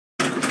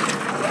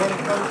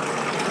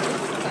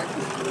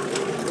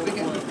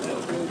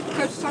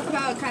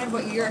about kind of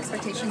what your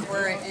expectations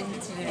were in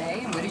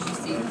today, and what did you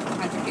see?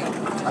 How did you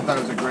feel? I thought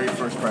it was a great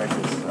first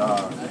practice.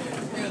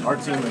 Our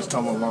team has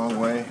come a long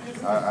way.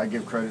 I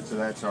give credit to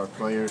that, to our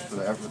players for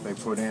the effort they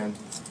put in,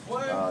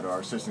 to our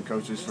assistant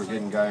coaches for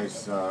getting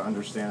guys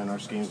understanding our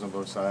schemes on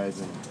both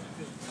sides,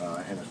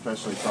 and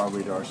especially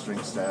probably to our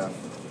strength staff,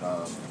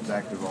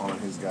 Zach Duvall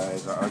and his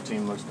guys. Our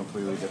team looks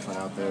completely different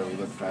out there. We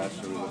look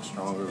faster, we look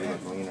stronger, we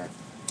look leaner,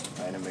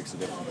 and it makes a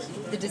difference.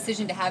 The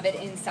decision to have it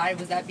inside,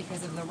 was that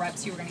because of the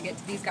reps you were going to get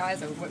to these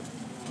guys, or what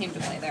came to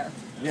play there?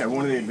 Yeah,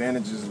 one of the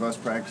advantages of us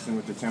practicing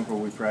with the tempo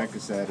we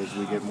practice at is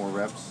we get more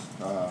reps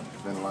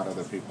than a lot of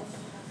other people.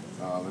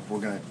 If we're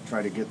going to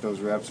try to get those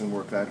reps and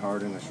work that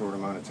hard in a short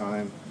amount of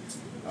time,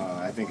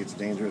 I think it's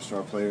dangerous for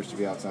our players to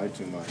be outside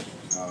too much.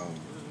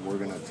 We're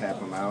going to tap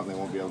them out and they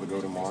won't be able to go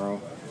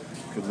tomorrow.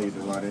 Could lead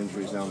to a lot of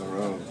injuries down the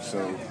road.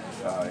 So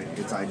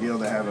it's ideal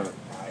to have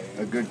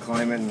a good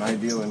climate and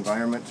ideal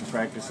environment to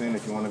practice in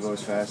if you want to go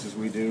as fast as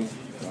we do.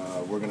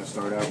 We're going to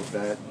start out with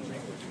that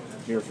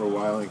here for a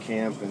while in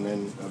camp and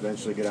then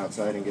eventually get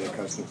outside and get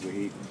accustomed to the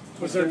heat.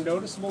 Was there a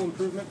noticeable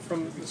improvement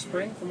from the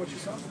spring, from what you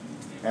saw?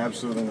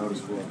 Absolutely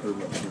noticeable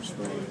improvement from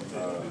spring.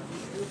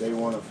 Day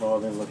one of fall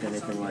didn't look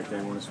anything like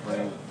day one of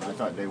spring. I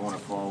thought day one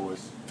of fall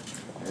was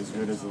as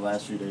good as the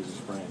last few days of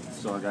spring.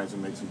 So our guys have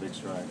made some big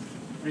strides.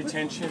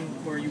 Retention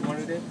where you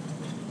wanted it?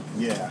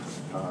 Yeah,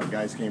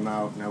 guys came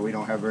out. Now we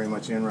don't have very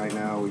much in right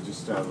now. We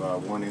just have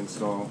one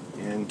install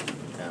in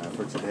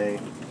for today,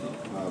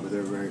 but there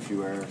are very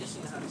few errors.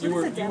 What's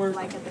the depth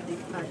like at the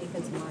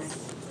defensive line?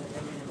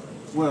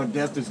 Well,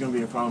 depth is going to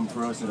be a problem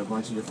for us in a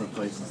bunch of different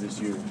places this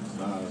year.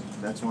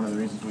 That's one of the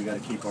reasons we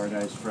got to keep our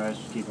guys fresh,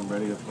 keep them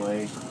ready to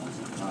play,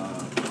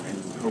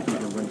 and hope we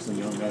can bring some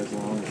young guys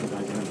along if the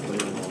guys are going to play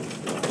along.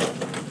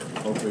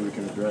 Hopefully we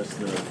can address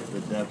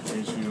the depth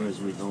issue as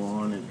we go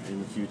on in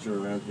the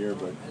future around here,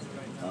 but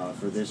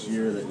for this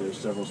year, there's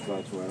several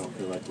spots where I don't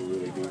feel like we're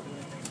really deep.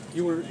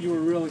 You were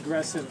real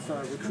aggressive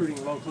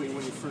recruiting locally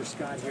when you first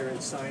got here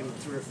and signed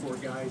 3 or 4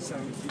 guys.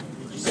 Did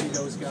you see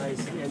those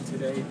guys in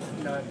today?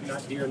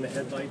 Not deer in the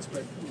headlights,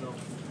 but you know.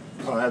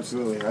 Oh,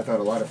 absolutely. I thought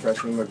a lot of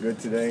freshmen looked good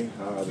today.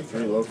 The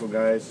 3 local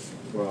guys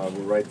were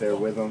right there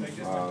with them.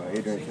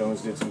 Adrian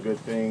Killens did some good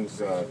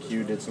things.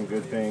 Q did some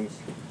good things.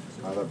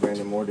 I thought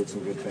Brandon Moore did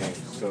some good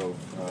things. So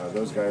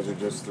those guys are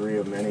just 3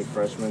 of many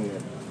freshmen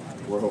that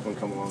we're hoping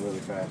come along really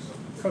fast.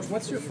 Coach,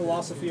 what's your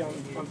philosophy on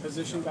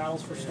position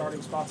battles for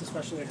starting spots,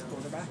 especially at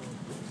quarterback?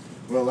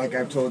 Well, like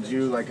I've told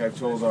you, like I've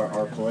told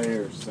our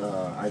players,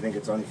 I think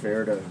it's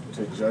unfair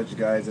to judge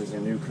guys as a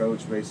new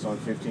coach based on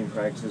 15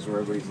 practices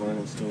where everybody's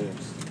learning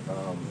schemes.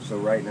 So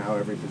right now,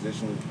 every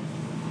position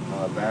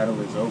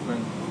battle is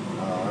open.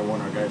 I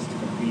want our guys to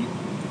compete.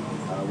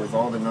 With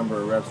all the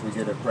number of reps we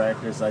get at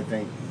practice, I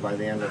think by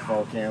the end of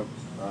fall camp,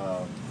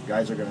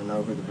 guys are going to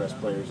know who the best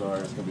players are.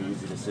 It's going to be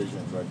easy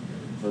decisions. But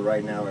for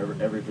right now,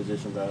 every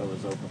position battle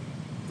is open.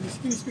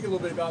 Can you speak a little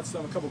bit about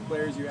a couple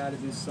players you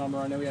added this summer?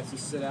 I know he has to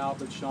sit out,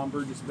 but Sean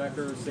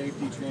Burgess-Becker,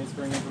 safety,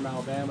 transferring in from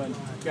Alabama, and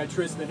you got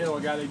Tristan Hill,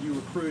 a guy that you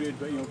recruited,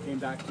 but came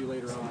back to you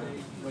later on,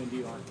 Lane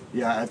D-line.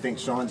 Yeah, I think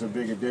Sean's a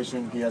big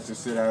addition. He has to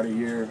sit out a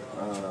year,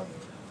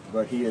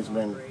 but he has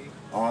been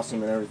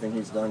awesome in everything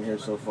he's done here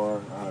so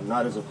far.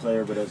 Not as a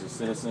player, but as a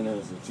citizen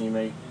and as a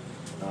teammate.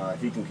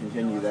 If he can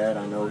continue that,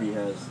 I know he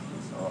has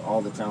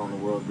all the talent in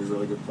the world to be a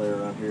really good player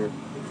around here.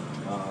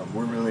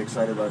 We're really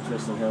excited about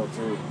Tristan Hill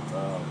too.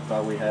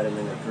 Thought we had him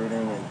in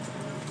recruiting and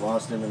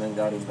lost him and then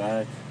got him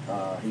back.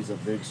 He's a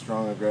big,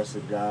 strong,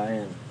 aggressive guy,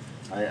 and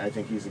I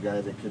think he's a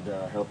guy that could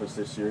help us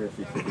this year if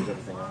he figures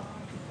everything out.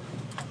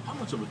 How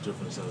much of a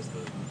difference has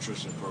the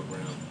nutrition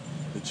program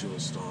that you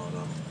installed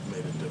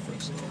made a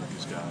difference in all of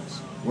these guys?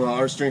 Well,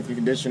 our strength and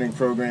conditioning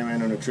program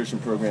and our nutrition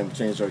program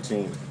changed our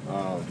team.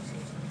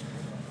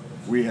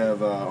 We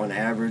have, on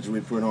average,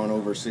 we put on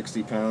over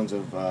 60 pounds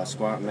of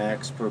squat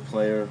max per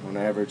player. On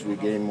average, we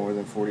gained more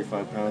than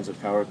 45 pounds of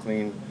power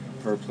clean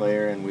per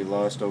player, and we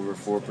lost over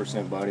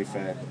 4% body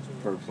fat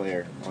per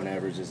player on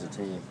average as a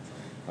team.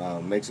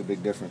 Makes a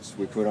big difference.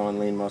 We put on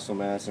lean muscle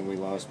mass and we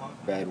lost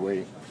bad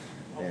weight.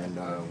 And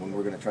when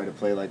we're going to try to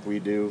play like we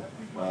do,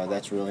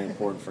 that's really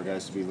important for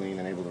guys to be lean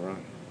and able to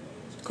run.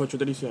 Coach, what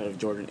did you see out of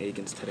Jordan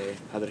Akins today?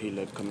 How did he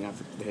look coming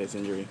after his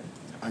injury?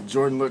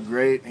 Jordan looked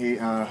great. He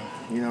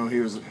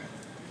was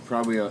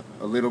probably a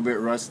little bit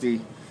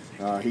rusty.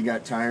 He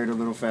got tired a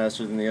little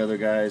faster than the other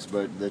guys,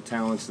 but the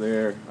talent's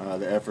there,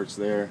 the effort's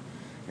there,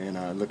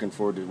 and looking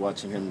forward to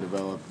watching him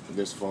develop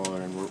this fall,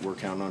 and we're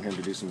counting on him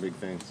to do some big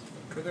things.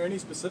 Are there any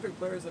specific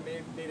players that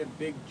made a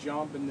big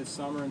jump in this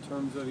summer in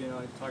terms of,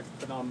 I talked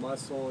put on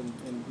muscle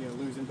and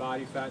losing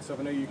body fat stuff?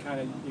 I know you kind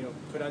of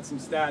put out some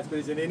stats, but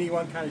is it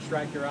anyone kind of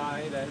strike your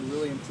eye that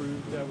really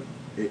improved?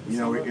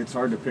 It's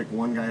hard to pick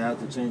one guy out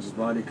to change his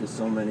body because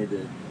so many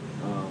did.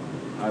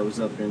 I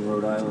was up in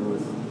Rhode Island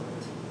with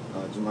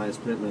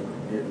Jemias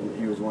Pittman.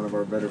 He was one of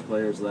our better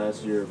players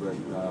last year, but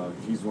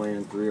he's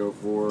weighing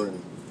 304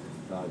 and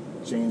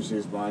changed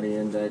his body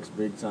index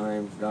big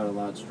time, got a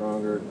lot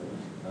stronger.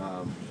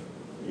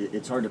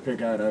 it's hard to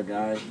pick out a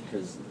guy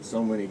because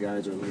so many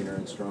guys are leaner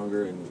and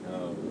stronger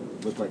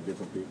and look like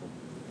different people.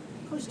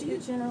 Coach, do you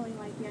generally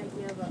like the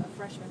idea of a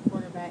freshman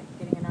quarterback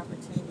getting an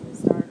opportunity to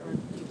start, or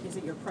is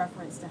it your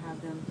preference to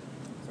have them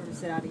sort of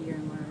sit out a year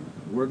and learn?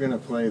 We're going to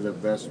play the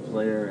best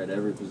player at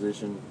every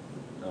position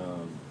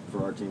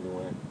for our team to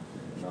win.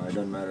 It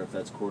doesn't matter if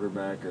that's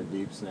quarterback or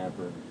deep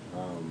snapper.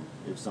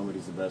 If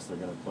somebody's the best, they're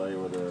going to play,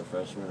 whether they're a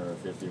freshman or a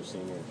fifth-year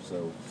senior.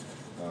 So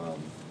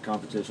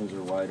competitions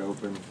are wide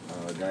open.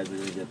 Guys are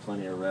going to get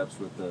plenty of reps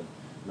with the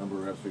number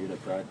of reps we get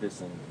at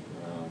practice, and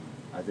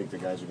I think the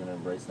guys are going to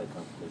embrace that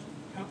competition.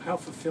 How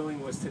fulfilling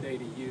was today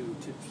to you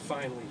to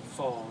finally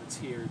fall? It's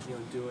here,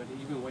 do it.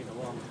 You've been waiting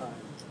a long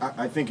time.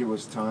 I think it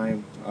was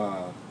time.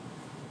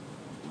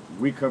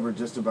 We covered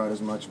just about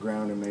as much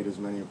ground and made as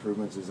many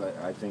improvements as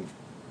I think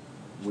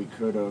we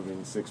could have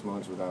in 6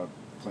 months without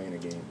playing a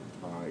game.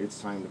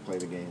 It's time to play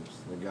the games.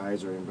 The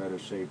guys are in better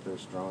shape. They're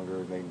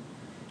stronger.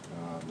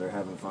 They're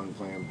having fun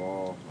playing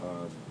ball.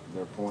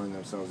 They're pouring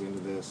themselves into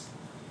this.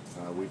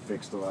 We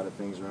fixed a lot of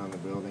things around the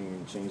building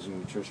and changed the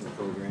nutrition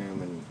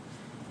program and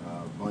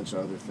a bunch of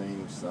other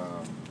things.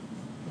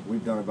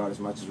 We've done about as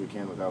much as we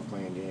can without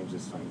playing games.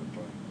 It's time to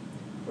play.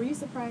 Were you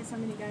surprised how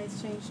many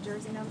guys changed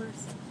jersey numbers?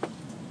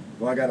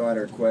 Well, I got a lot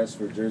of requests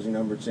for jersey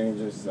number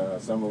changes.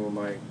 Some of them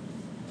I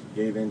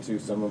gave into,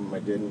 some of them I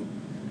didn't.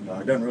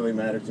 It doesn't really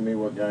matter to me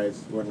what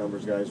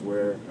numbers guys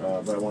wear,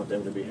 but I want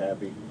them to be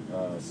happy.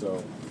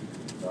 So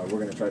we're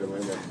going to try to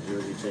limit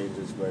jersey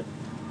changes, but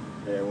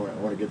hey, I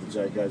want to give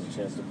the guys a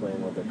chance to play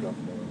in what they're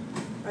comfortable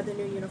with. Are the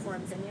new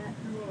uniforms in yet?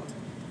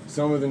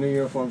 Some of the new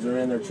uniforms are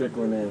in, they're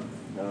trickling in.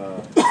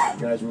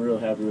 Guys were real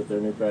happy with their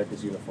new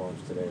practice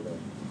uniforms today,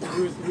 though.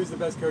 Who's the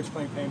best coach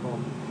playing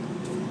paintball?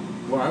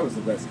 Well, I was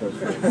the best coach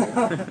playing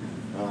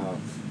paintball.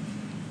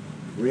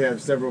 We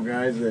have several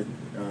guys that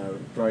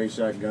probably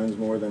shot guns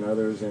more than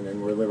others,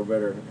 and were a little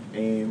better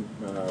aim.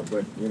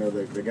 But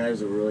the guys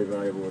that were really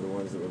valuable were the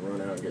ones that would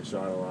run out and get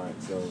shot a lot.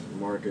 So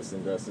Marcus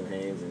and Dustin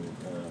Haynes and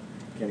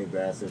Kenny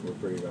Bassett were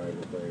pretty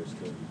valuable players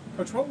too.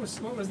 Coach, what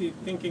was the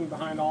thinking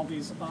behind all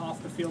these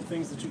off the field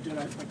things that you did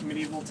at like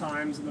medieval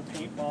times and the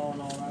paintball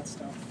and all that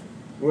stuff?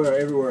 Well,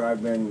 everywhere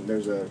I've been,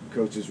 there's a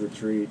coaches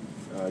retreat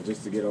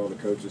just to get all the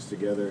coaches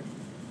together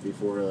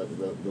before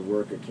the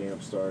work at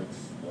camp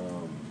starts.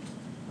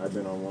 I've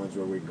been on ones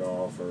where we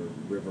golf or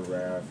river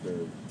raft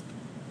or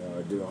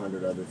do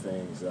 100 other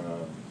things.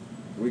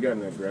 We got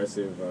an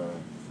aggressive,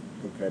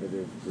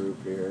 competitive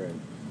group here,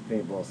 and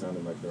paintball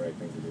sounded like the right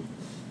thing to do.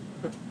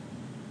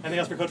 Anything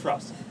else for Coach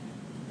Frost?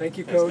 Thank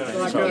you, Thanks,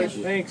 Coach. guys.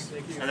 Thanks.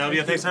 And that'll be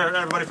it. Thanks,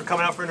 everybody, for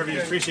coming out for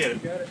interviews. Appreciate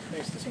it. Got it.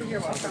 Thanks.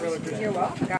 You're welcome. You're welcome.